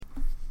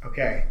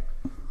Okay.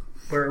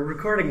 We're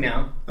recording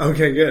now.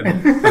 Okay, good.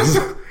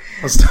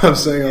 I'll stop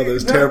saying all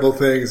those terrible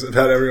things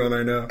about everyone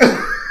I know.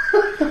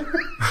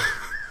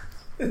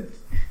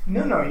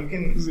 No, you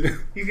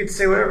can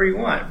say whatever you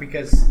want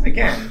because,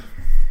 again,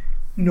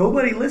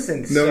 nobody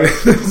listens. No,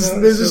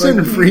 there's a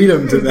certain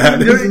freedom to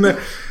that, isn't there?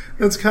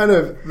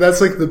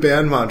 That's like the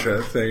band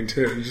mantra thing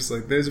too. It's just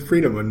like there's a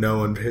freedom when no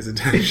one pays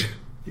attention.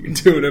 You can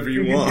do whatever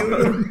you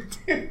want.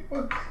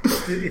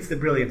 It's the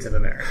brilliance of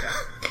America.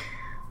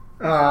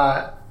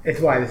 It's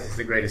why this is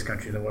the greatest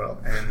country in the world,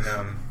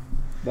 and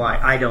why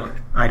I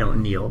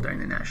don't kneel during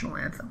the national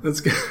anthem. That's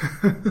good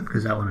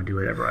because I want to do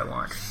whatever I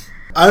want.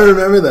 I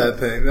remember that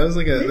thing. That was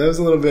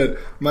a little bit.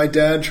 My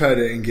dad tried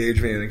to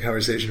engage me in a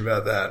conversation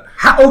about that.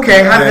 How did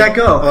that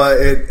go? Well,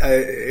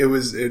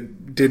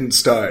 it didn't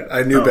start.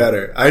 I knew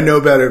better. I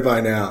know better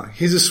by now.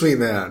 He's a sweet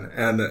man,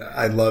 and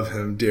I love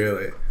him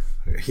dearly.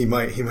 He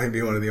might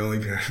be one of the only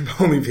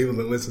people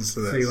that listens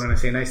to this. So you want to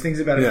say nice things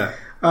about him? Yeah.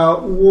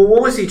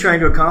 What was he trying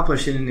to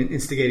accomplish in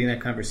instigating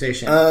that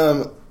conversation?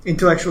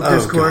 Intellectual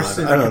discourse.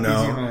 God, I don't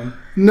know.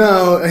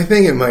 No, I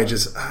think it might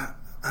just. I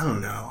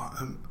don't know.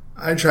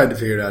 I tried to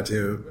figure it out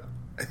too.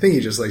 I think he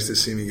just likes to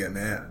see me get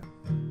mad.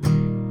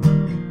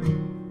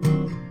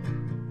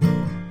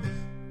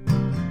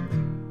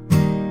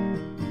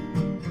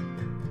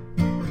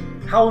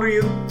 How old are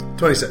you?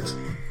 26.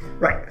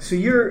 Right. So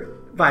you're,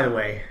 by the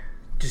way,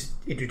 just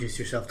introduce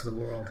yourself to the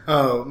world.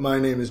 Oh, my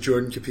name is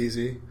Jordan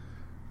Capizzi.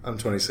 I'm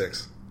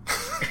 26.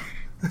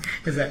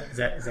 Is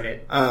that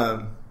it?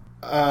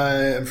 I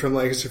am from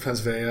Lancaster,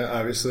 Pennsylvania,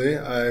 obviously.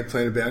 I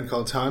play in a band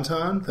called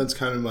Tauntaun. That's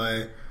kind of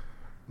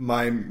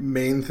my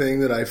main thing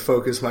that I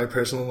focus my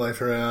personal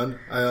life around.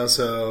 I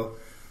also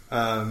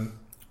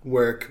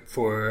work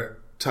for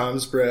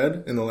Tom's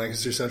Bread in the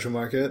Lancaster Central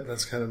Market.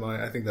 That's kind of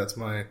I think that's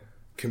my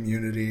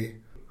community.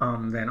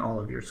 Then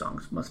all of your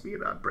songs must be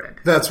about bread.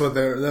 That's what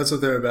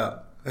they're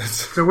about.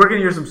 So we're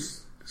gonna hear some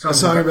songs. A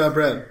song about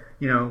bread.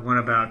 One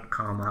about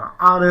caramel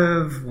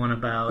olive, one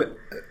about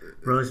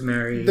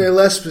rosemary. They're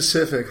less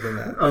specific than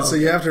that. So okay.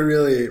 you have to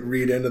really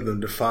read into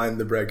them to find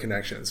the bread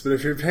connections. But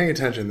if you're paying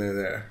attention, they're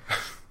there.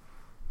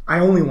 I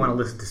only want to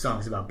listen to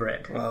songs about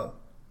bread. Well,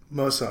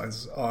 most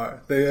songs are.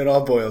 It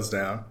all boils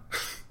down.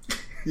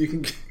 You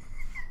can.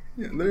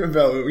 Yeah, they're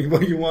about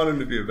what you want them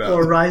to be about.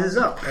 Or rises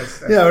up.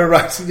 Or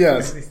rising.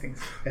 Yes. These things.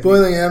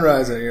 Boiling and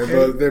rising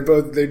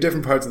they're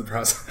different parts of the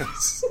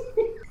process.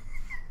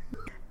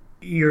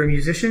 You're a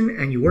musician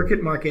and you work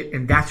at Market,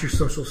 and that's your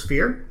social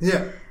sphere.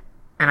 Yeah.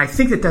 And I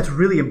think that's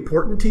really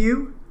important to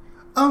you.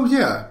 Oh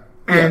yeah.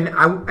 And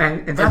yeah.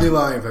 And I'd be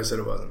lying if I said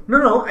it wasn't.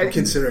 No. I'm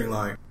considering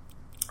lying.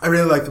 I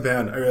really like the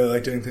band. I really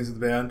like doing things with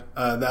the band.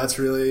 That's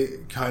really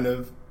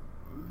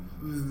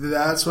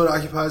that's what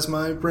occupies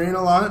my brain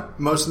a lot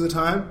most of the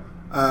time.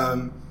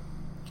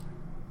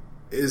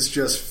 Is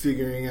just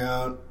figuring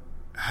out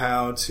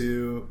how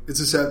to. It's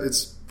a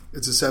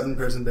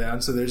 7-person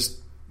band. So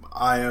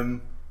I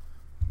am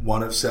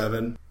one of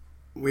 7.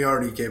 We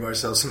already gave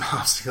ourselves some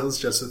obstacles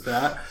just with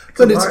that.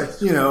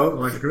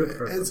 Large group.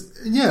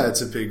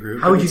 It's a big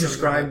group. How would you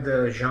describe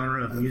the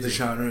genre of music? The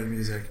genre of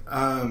music.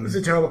 It's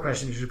a terrible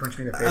question. You should punch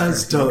me in the face.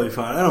 That's totally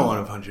fine. I don't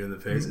want to punch you in the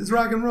face. It's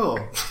rock and roll.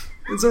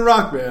 It's a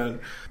rock band.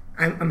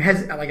 I'm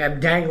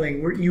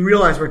dangling. You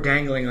realize we're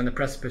dangling on the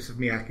precipice of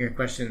me asking a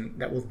question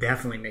that will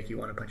definitely make you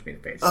want to punch me in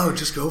the face. Oh,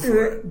 just go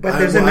for it. But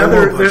there's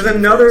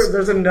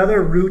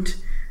another route.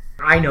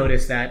 I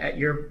noticed that at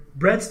your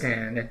bread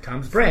stand at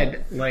Tom's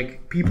Bread,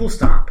 people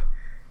stop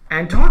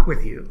and talk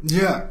with you.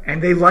 Yeah,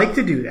 and they like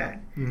to do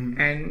that.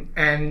 Mm-hmm.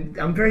 And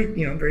I'm very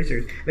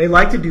serious. They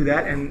like to do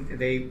that, and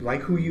they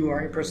like who you are,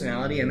 your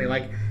personality, and they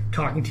like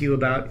talking to you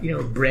about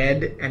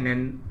bread and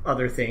then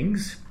other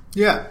things.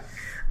 Yeah.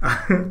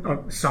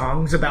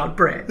 Songs about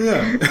bread.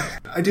 Yeah.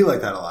 I do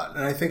like that a lot.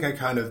 And I think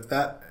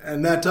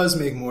that does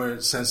make more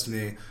sense to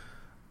me.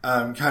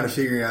 Kind of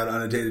figuring out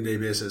on a day-to-day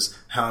basis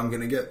how I'm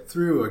going to get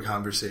through a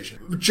conversation.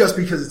 Just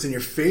because it's in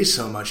your face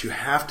so much, you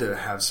have to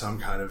have some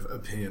kind of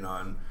opinion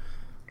on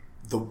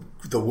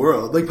the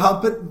world.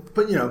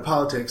 But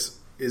politics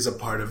is a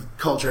part of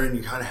culture, and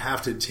you kind of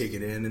have to take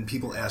it in, and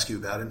people ask you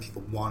about it, and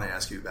people want to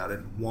ask you about it,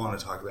 and want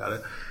to talk about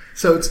it.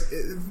 So it's,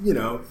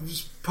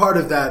 part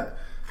of that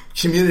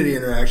community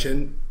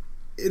interaction.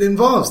 It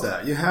involves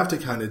that. You have to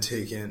kind of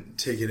take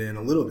it in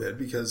a little bit,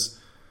 because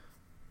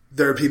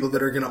there are people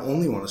that are going to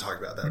only want to talk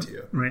about that to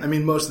you. Right. I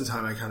mean, most of the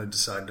time I kind of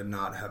decide to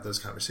not have those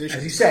conversations.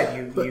 As you said,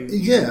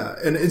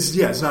 and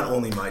it's not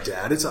only my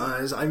dad.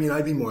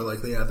 I'd be more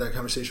likely to have that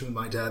conversation with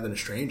my dad than a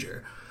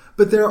stranger.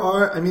 But there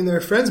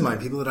are friends of mine,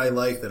 people that I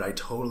like that I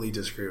totally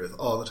disagree with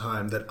all the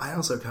time, that I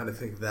also kind of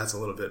think that's a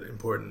little bit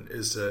important,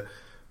 is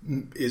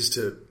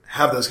to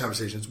have those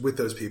conversations with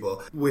those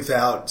people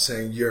without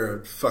saying you're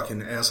a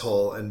fucking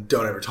asshole and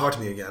don't ever talk to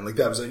me again. Like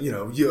that was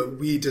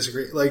we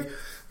disagree. Like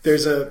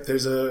there's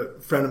a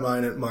friend of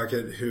mine at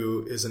Market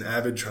who is an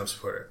avid Trump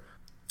supporter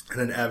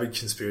and an avid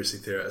conspiracy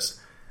theorist.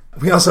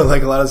 We also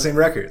like a lot of the same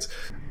records,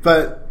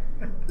 but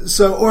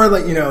So, or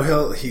like,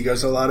 he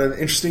goes to a lot of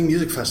interesting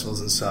music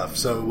festivals and stuff.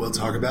 So we'll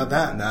talk about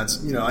that. And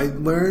that's, I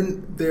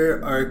learn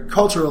there are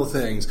cultural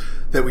things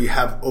that we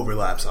have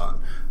overlaps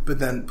on. But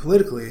then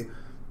politically,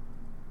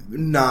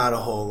 not a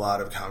whole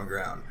lot of common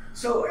ground.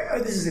 So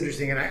this is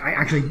interesting. And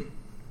I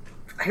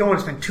don't want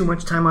to spend too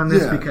much time on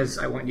this because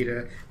I want you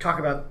to talk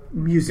about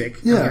music.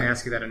 Yeah. I'm going to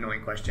ask you that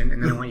annoying question.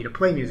 And then I want you to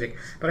play music.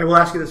 But I will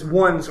ask you this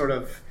one sort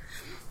of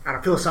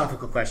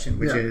philosophical question,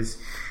 which is,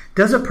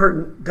 does a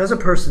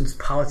person's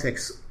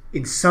politics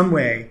in some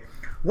way,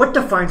 what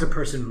defines a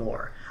person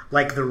more?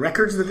 Like the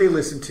records that they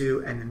listen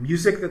to and the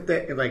music that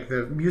they, like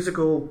the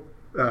musical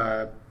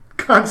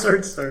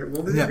concerts or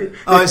what was it?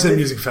 I said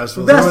music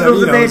festivals.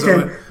 Festivals that they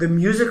attend, the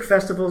music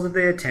festivals that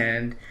they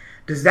attend.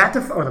 Does that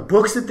or the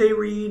books that they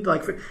read, or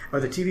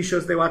the TV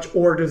shows they watch,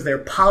 or does their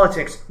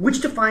politics, which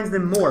defines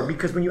them more?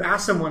 Because when you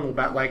ask someone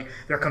about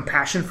their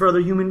compassion for other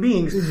human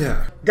beings,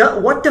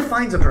 what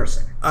defines a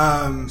person?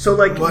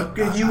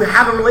 You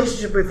have a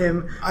relationship with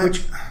him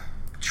which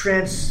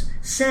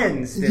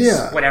transcends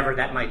this, whatever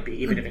that might be,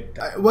 even if it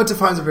doesn't. What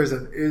defines a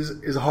person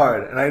is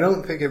hard, and I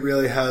don't think it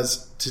really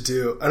has to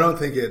do. I don't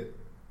think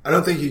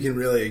you can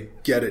really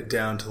get it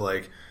down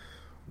to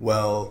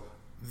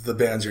the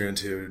bands you're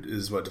into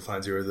is what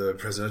defines you, or the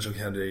presidential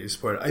candidate you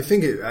support. I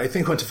think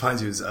what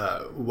defines you is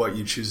what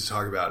you choose to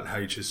talk about and how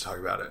you choose to talk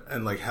about it,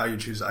 and how you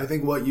choose. I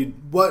think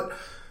what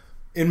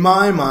in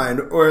my mind,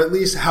 or at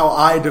least how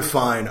I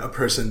define a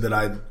person that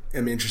I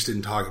am interested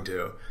in talking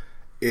to,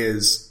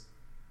 is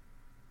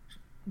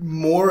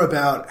more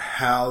about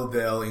how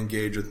they'll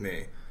engage with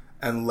me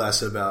and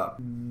less about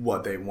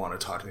what they want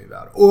to talk to me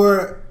about.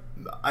 Or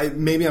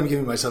maybe I'm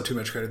giving myself too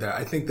much credit there.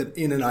 I think that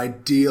in an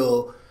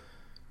ideal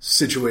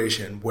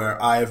situation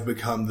where I have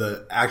become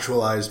the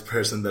actualized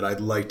person that I'd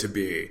like to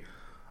be,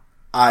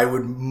 I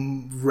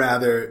would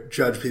rather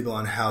judge people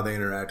on how they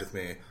interact with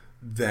me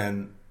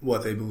than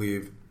what they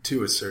believe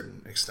to a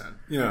certain extent.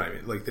 You know what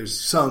I mean? There's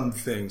some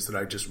things that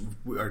I just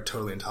are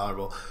totally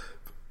intolerable.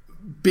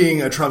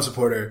 Being a Trump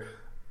supporter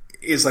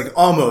is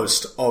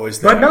almost always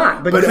there.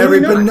 But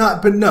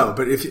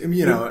if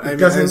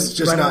it's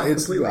just not.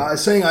 It's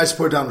saying I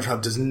support Donald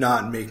Trump does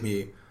not make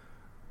me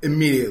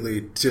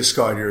immediately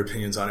discard your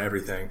opinions on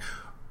everything.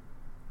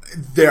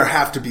 There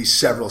have to be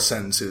several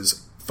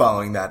sentences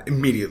following that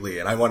immediately,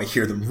 and I want to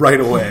hear them right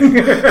away.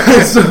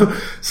 so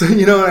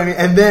you know what I mean?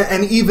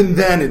 And even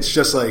then, it's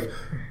just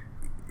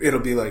it'll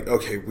be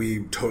okay,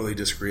 we totally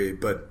disagree,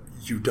 but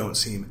you don't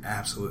seem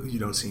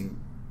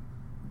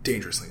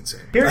dangerously insane.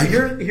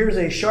 Here's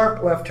a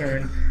sharp left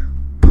turn.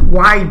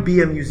 Why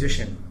be a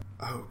musician?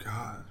 Oh,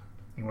 God.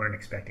 You weren't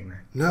expecting that.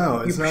 No,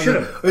 it's not.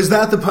 Is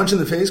that the punch in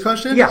the face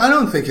question? Yeah. I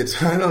don't think you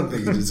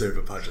deserve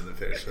a punch in the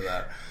face for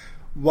that.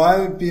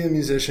 Why be a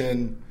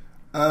musician?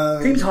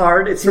 Seems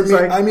hard. It seems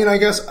I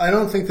guess I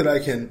don't think that I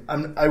can.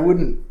 I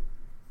wouldn't.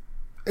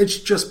 It's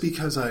just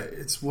because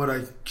it's what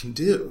I can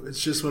do.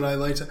 It's just what I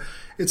like to.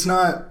 It's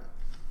not.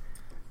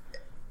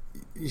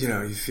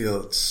 You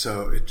feel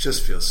so. It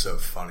just feels so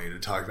funny to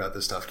talk about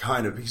this stuff,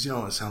 kind of, because you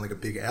don't want to sound like a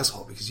big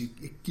asshole. Because you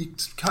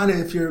kind of,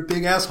 if you're a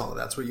big asshole,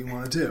 that's what you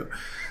want to do.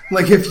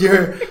 If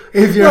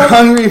you're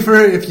hungry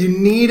if you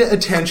need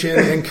attention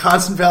and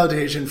constant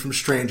validation from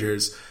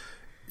strangers,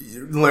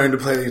 you learn to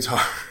play the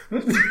guitar.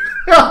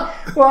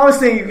 Well, I was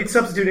saying you could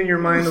substitute in your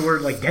mind the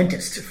word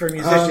dentist for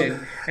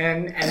musician,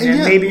 and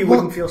then maybe you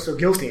wouldn't feel so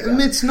guilty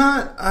about it. It's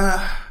not.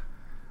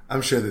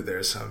 I'm sure that there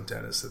are some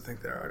dentists that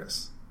think they're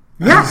artists.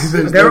 Yes,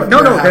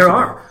 there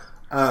are.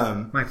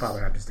 My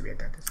father happens to be a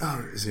dentist.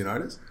 Oh, is he an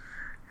artist?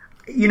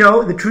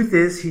 The truth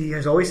is, he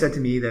has always said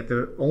to me that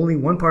the only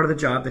one part of the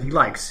job that he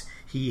likes.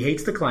 He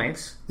hates the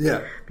clients.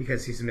 Yeah.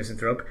 Because he's a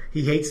misanthrope.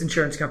 He hates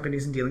insurance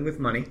companies and dealing with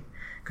money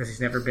because he's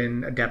never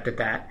been adept at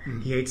that.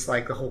 Mm. He hates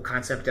the whole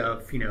concept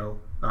of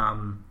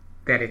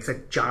that it's a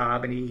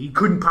job and he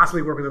couldn't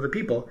possibly work with other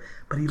people,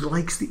 but he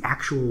likes the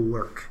actual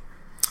work.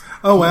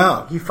 Oh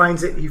wow. He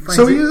finds it.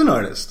 So he is an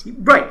artist,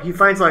 right? He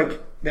finds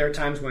there are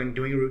times when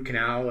doing a root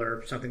canal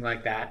or something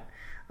like that.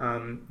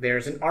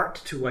 There's an art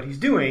to what he's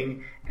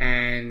doing,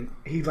 and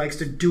he likes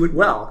to do it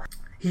well.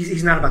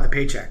 He's not about the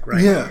paycheck,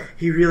 right? Yeah.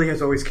 He really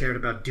has always cared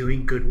about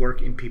doing good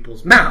work in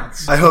people's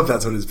mouths. I hope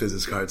that's what his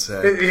business cards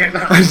say.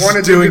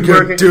 Yeah, doing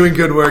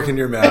good work in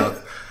your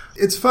mouth.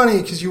 It's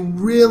funny because you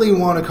really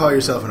want to call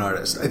yourself an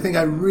artist. I think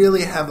I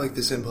really have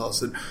this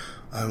impulse that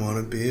I want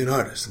to be an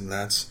artist, and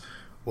that's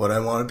what I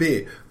want to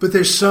be. But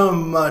there's so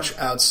much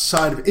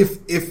outside of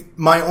if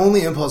my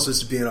only impulse is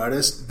to be an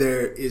artist,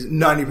 there is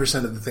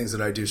 90% of the things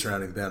that I do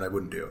surrounding the band I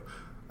wouldn't do.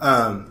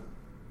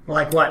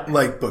 Like what?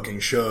 Like booking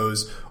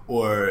shows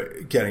or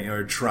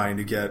trying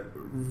to get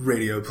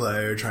radio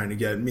play or trying to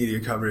get media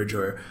coverage,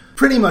 or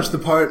pretty much the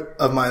part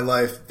of my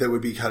life that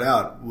would be cut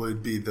out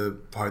would be the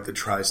part that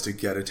tries to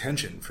get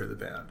attention for the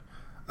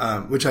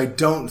band. Which I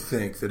don't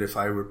think that if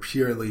I were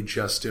purely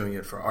just doing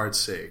it for art's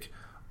sake,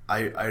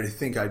 I don't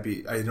think I'd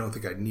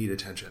need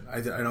attention.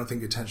 I don't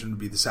think attention would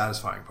be the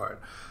satisfying part.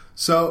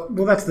 So,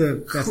 well, that's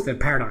the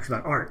paradox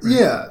about art, right?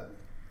 Yeah.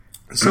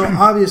 So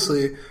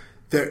obviously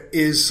there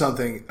is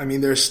something. I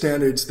mean, there are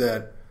standards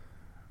that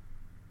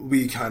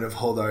we kind of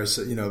hold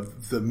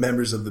the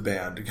members of the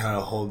band to kind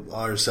of hold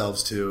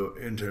ourselves to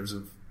in terms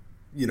of,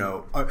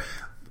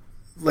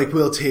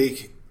 we'll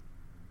take,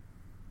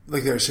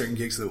 there are certain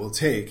gigs that we'll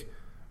take,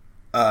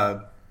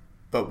 but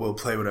we'll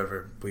play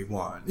whatever we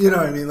want. You know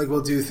what I mean?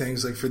 We'll do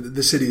things for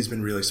the city has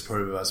been really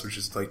supportive of us, which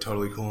is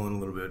totally cool and a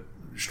little bit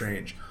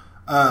strange.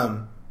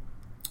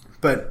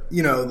 But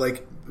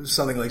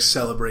something like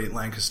Celebrate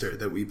Lancaster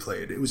that we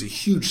played, it was a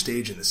huge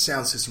stage and the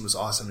sound system was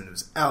awesome and it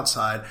was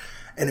outside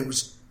and it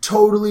was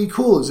totally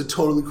cool. It was a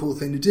totally cool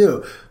thing to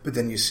do. But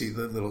then you see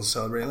the little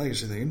Celebrate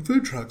Lancaster thing and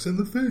food trucks and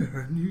the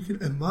fair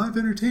and live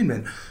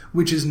entertainment,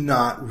 which is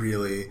not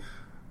really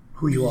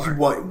who you are.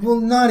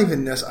 Not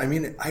even necessarily. I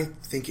mean, I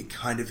think it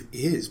kind of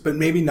is, but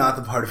maybe not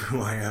the part of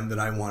who I am that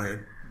I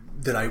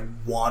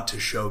want to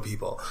show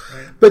people.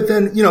 Right. But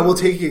then, we'll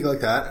take a gig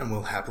like that and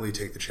we'll happily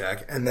take the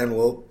check and then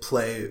we'll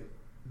play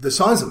the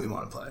songs that we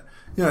want to play.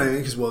 You know what I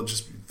mean? Because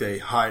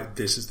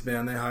this is the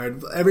band they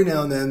hired. Every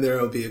now and then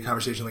there will be a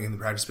conversation in the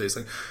practice space,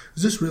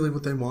 is this really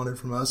what they wanted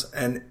from us?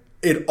 And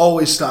it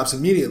always stops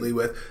immediately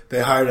with,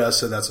 they hired us,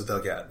 so that's what they'll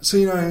get. So,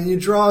 you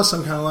draw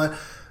some kind of line.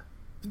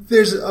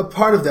 There's a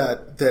part of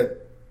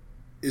that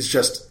is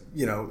just,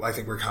 I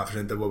think we're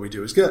confident that what we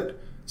do is good.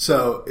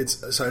 So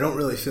I don't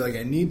really feel like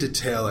I need to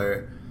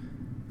tailor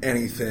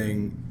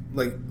anything.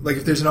 Like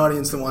if there's an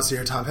audience that wants to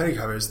hear Tom Petty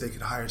covers, they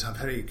could hire a Tom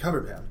Petty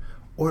cover band.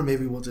 Or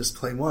maybe we'll just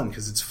play one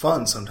because it's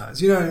fun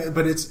sometimes.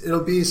 But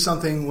it'll be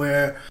something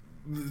where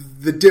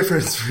the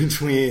difference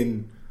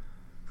between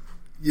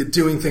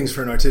doing things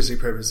for an artistic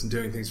purpose and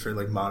doing things for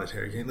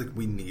monetary gain,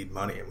 we need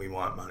money and we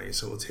want money,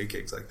 so we'll take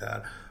gigs like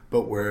that.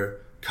 But we're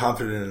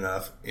confident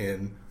enough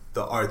in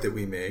the art that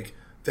we make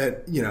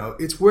that,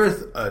 it's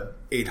worth a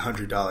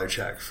 $800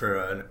 check for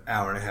an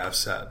hour and a half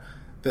set.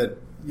 That,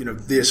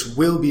 this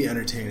will be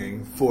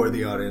entertaining for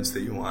the audience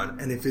that you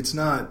want. And if it's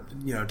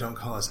not, don't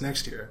call us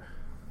next year.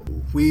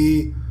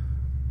 We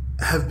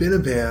have been a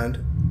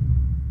band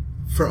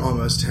for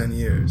almost 10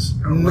 years.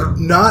 Oh, wow.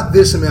 Not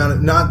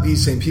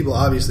these same people,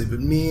 obviously, but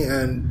me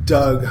and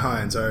Doug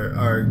Hines,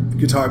 our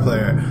guitar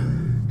player,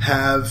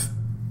 have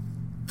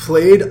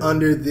played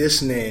under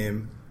this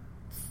name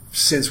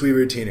since we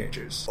were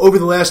teenagers. Over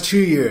the last 2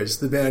 years,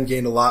 the band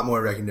gained a lot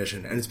more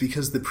recognition, and it's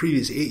because the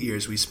previous 8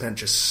 years we spent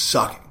just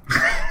sucking.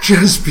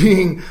 Just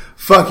being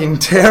fucking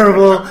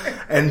terrible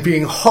and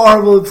being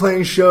horrible at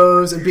playing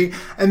shows and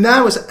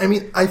that was,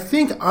 I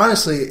think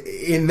honestly,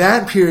 in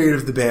that period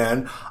of the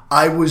band,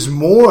 I was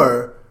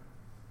more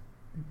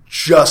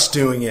just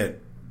doing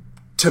it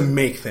to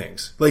make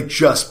things,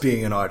 just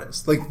being an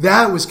artist.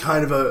 That was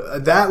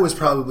that was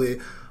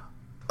probably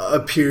a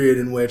period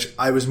in which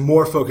I was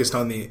more focused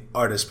on the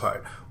artist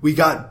part. We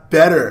got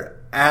better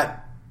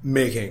at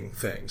making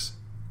things,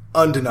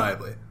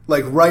 undeniably.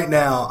 Right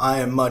now, I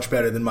am much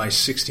better than my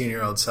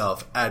 16-year-old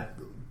self at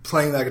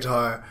playing that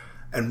guitar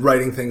and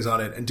writing things on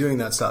it and doing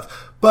that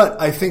stuff.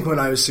 But I think when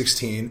I was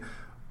 16,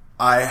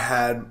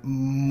 I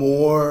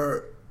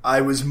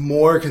was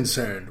more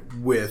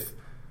concerned with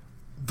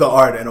the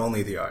art and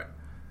only the art.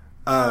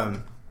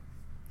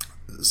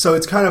 So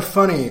it's kind of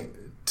funny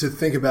to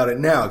think about it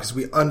now because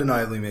we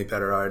undeniably make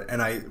better art, and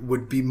I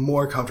would be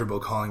more comfortable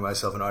calling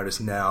myself an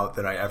artist now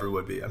than I ever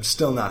would be. I'm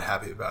still not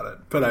happy about it,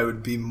 but I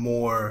would be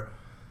more...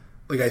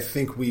 I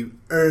think we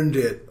earned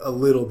it a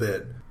little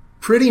bit.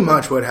 Pretty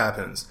much what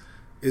happens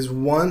is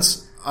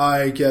once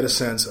I get a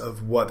sense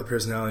of what the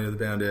personality of the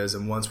band is,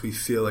 and once we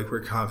feel like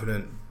we're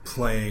confident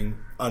playing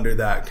under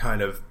that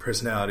kind of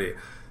personality,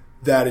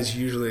 that is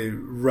usually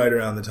right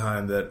around the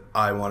time that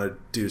I want to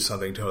do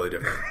something totally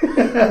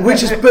different.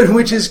 which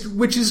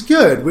is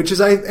good.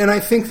 I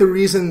think the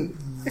reason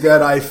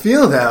that I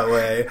feel that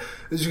way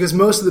is because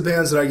most of the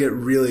bands that I get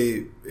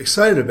really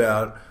excited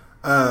about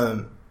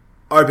are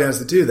bands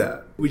that do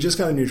that. We just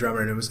got a new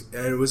drummer, and it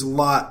was a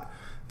lot.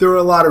 There were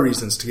a lot of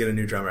reasons to get a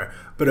new drummer,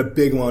 but a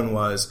big one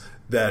was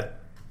that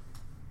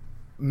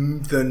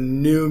the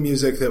new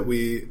music that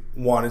we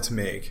wanted to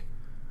make,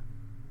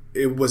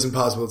 it was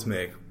impossible to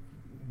make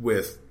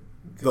with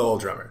the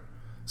old drummer.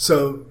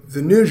 So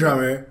the new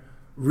drummer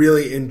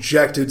really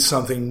injected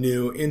something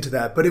new into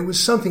that, but it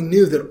was something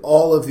new that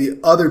all of the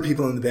other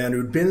people in the band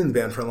who had been in the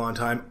band for a long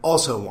time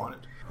also wanted.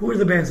 Who are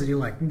the bands that you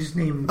like? You just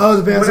name... Oh,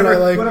 the bands that I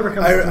like.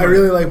 I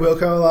really like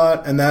Wilco a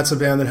lot, and that's a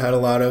band that had a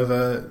lot of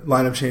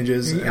lineup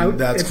changes. And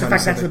that's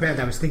the band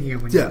I was thinking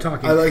of when you were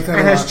talking. I like that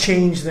and has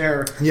changed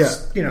their,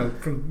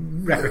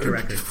 from record to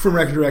record. From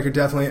record to record,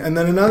 definitely. And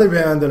then another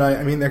band that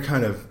they're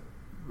kind of...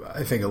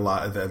 I think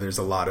there's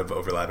a lot of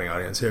overlapping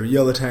audience here.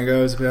 Yo La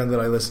Tengo is a band that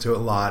I listen to a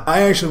lot.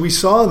 We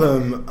saw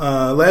them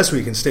last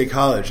week in State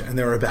College, and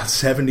there were about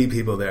 70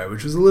 people there,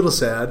 which was a little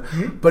sad,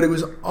 but it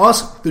was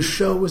awesome. The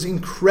show was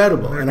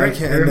incredible,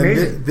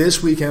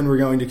 this weekend we're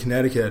going to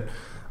Connecticut.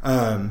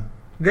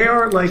 They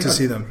are to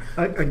see them.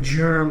 A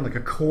germ, a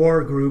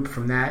core group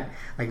from that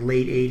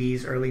late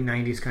 80s, early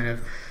 90s kind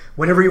of.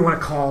 Whatever you want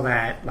to call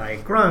that,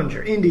 grunge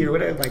or indie or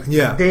whatever,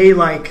 they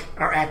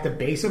are at the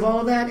base of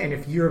all of that. And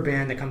if you're a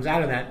band that comes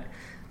out of that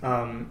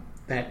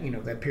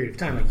that period of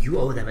time, like you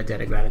owe them a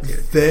debt of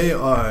gratitude. They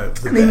are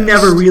the and they best.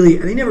 never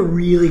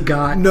really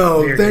got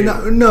they're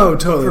not. No,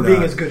 totally for not.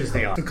 being as good as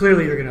they are. So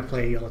clearly, you're going to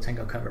play Yo La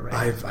Tengo cover, right?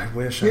 I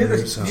wish I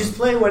knew some. Just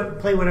play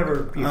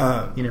whatever you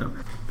know.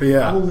 But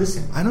yeah, I will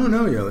listen. I don't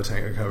know Yo La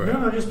Tengo cover.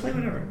 No, just play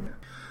whatever.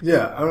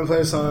 Yeah, I'm gonna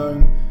play a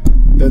song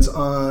that's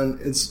on.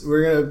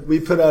 We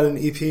put out an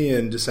EP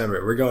in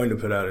December. We're going to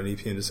put out an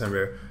EP in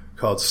December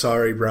called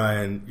 "Sorry,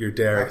 Brian, You're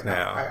Derek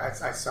Now." I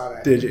saw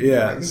that. Did you?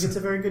 Yeah, I think it's a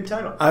very good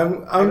title.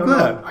 I'm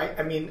glad.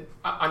 I mean,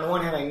 on the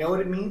one hand, I know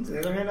what it means. On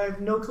the other hand, I have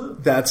no clue.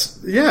 That's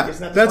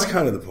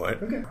kind of the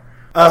point. Okay.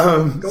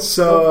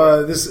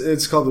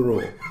 It's called The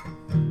Rule.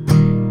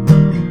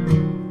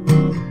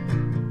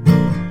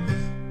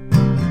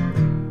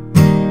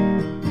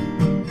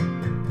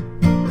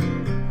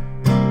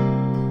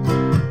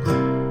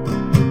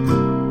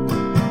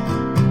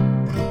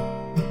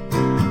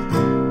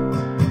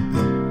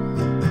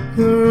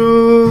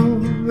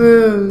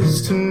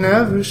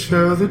 Never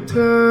show the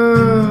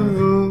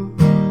devil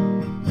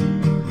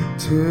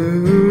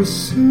too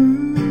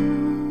soon.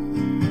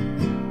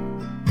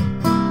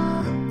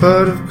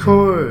 But of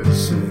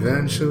course,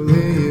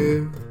 eventually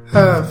you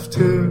have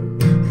to.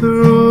 The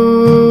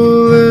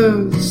rule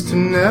is to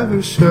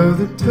never show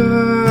the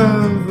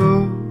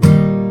devil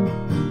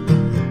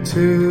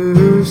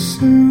too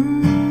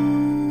soon.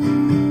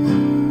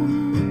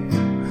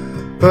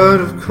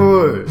 But of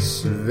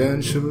course,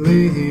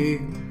 eventually he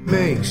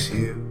makes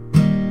you.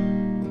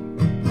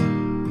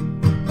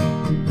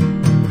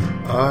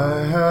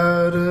 I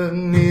had a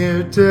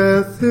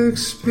near-death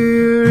experience.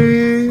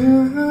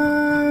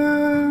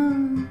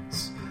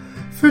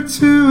 For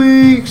 2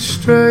 weeks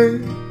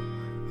straight,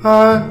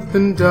 I've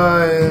been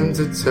dying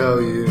to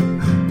tell you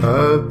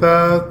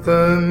about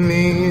the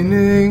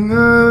meaning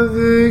of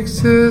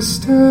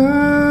existence.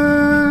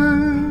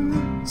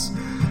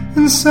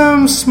 In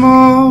some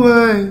small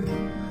way,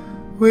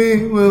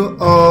 we will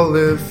all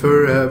live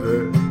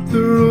forever. The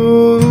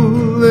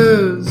rule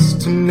is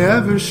to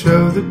never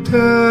show the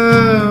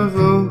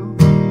devil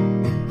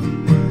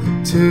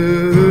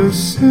too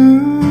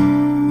soon.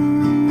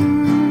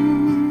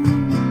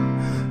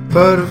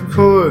 But of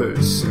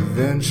course,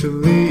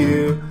 eventually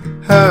you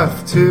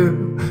have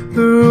to.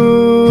 The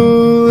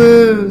rule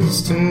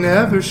is to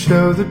never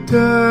show the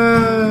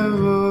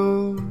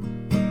devil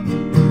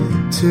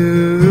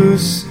too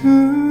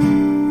soon.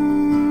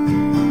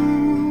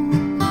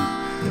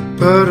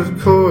 But of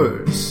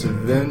course,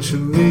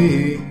 eventually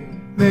he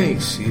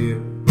makes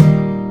you.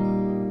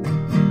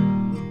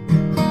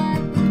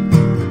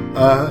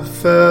 I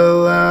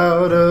fell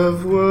out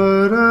of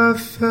what I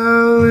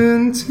fell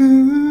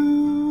into.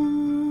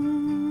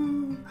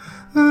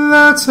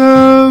 That's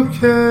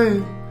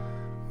okay.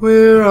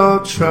 We're all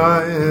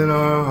trying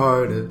our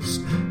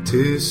hardest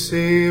to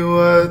see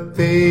what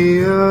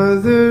the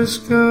other's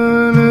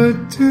gonna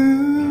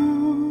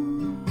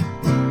do.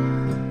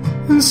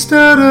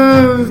 Instead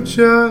of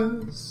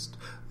just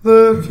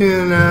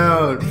looking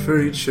out for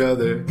each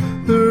other,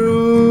 the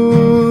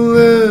rule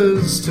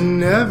is to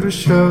never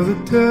show the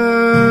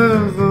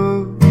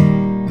devil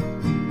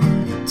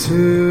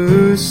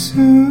too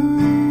soon.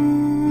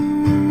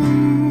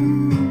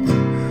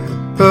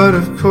 But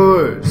of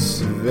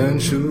course,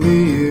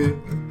 eventually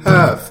you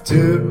have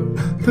to.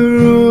 The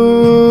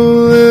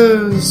rule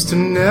is to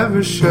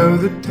never show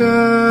the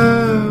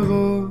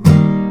devil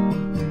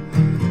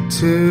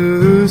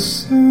too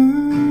soon.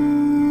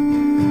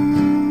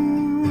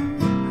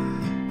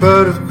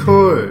 But of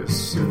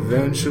course,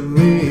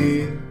 eventually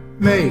he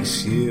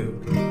makes you.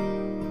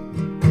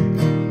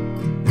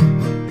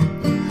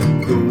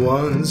 The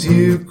ones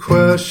you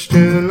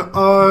question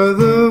are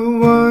the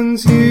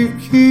ones you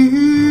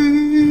keep.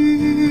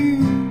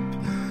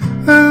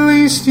 At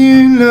least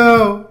you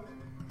know.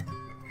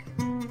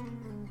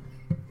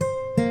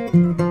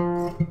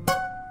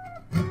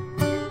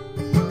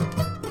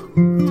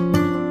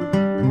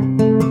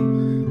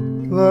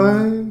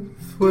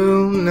 Life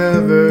will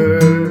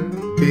never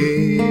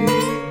be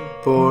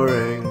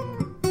boring.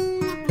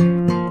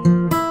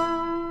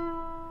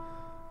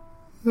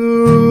 The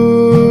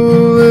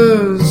rule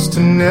is to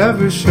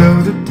never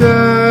show the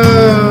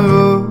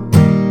devil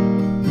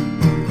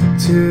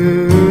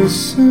too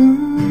soon.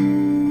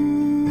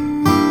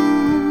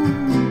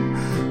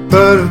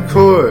 But of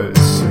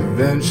course,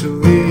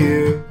 eventually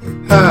you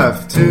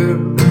have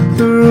to.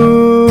 The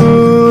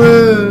rule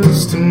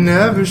is to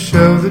never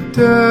show the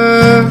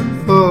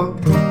devil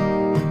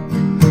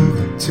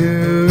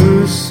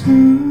too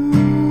soon.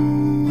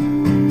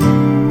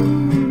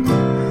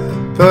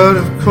 But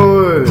of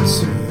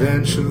course,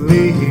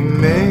 eventually he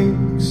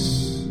makes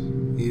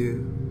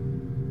you.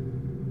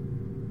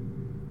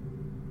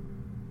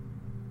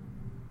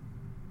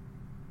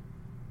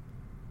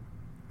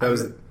 That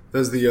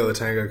was the Yo La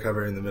Tengo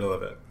cover in the middle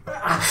of it.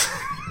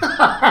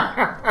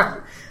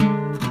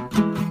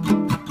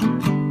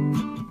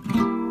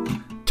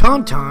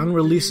 Tauntaun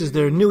releases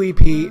their new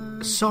EP,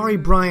 Sorry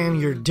Brian,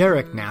 You're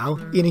Derek Now,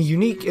 in a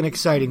unique and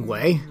exciting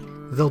way.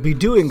 They'll be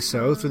doing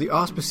so through the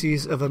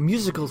auspices of a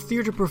musical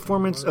theater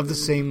performance of the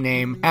same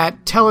name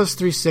at Tellus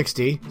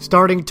 360,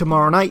 starting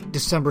tomorrow night,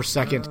 December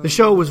 2nd. The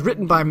show was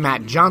written by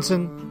Matt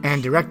Johnson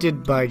and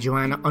directed by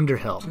Joanna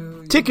Underhill.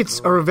 Tickets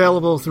are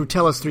available through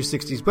Tellus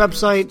 360's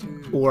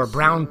website or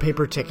Brown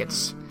Paper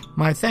Tickets.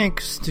 My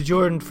thanks to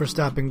Jordan for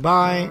stopping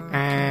by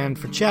and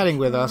for chatting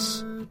with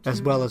us, as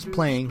well as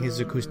playing his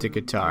acoustic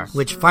guitar,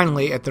 which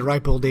finally, at the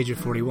ripe old age of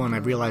 41,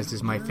 I've realized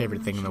is my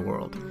favorite thing in the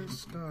world.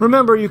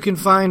 Remember, you can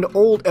find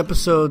old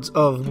episodes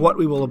of What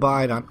We Will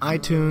Abide on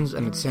iTunes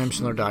and at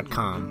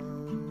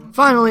samschindler.com.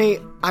 Finally,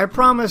 I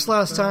promised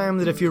last time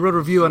that if you wrote a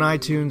review on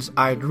iTunes,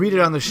 I'd read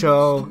it on the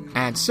show,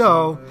 and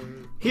so,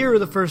 here are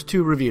the first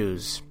 2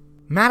 reviews.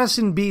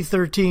 Madison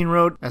B13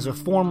 wrote, as a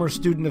former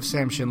student of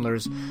Sam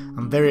Schindler's,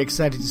 I'm very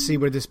excited to see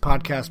where this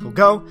podcast will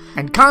go,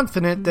 and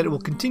confident that it will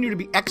continue to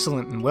be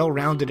excellent and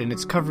well-rounded in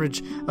its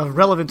coverage of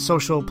relevant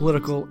social,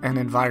 political, and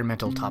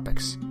environmental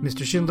topics.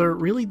 Mr. Schindler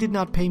really did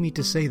not pay me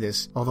to say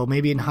this, although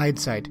maybe in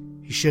hindsight,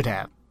 he should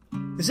have.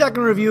 The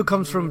second review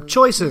comes from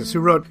Choices,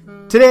 who wrote,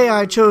 Today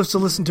I chose to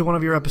listen to one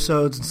of your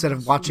episodes instead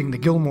of watching the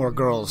Gilmore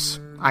Girls.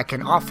 I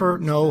can offer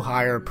no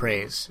higher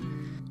praise.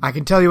 I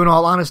can tell you in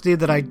all honesty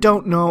that I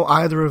don't know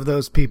either of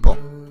those people.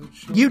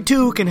 You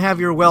too can have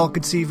your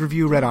well-conceived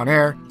review read on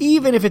air,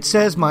 even if it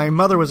says my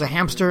mother was a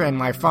hamster and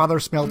my father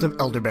smelt of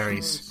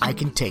elderberries. I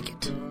can take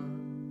it.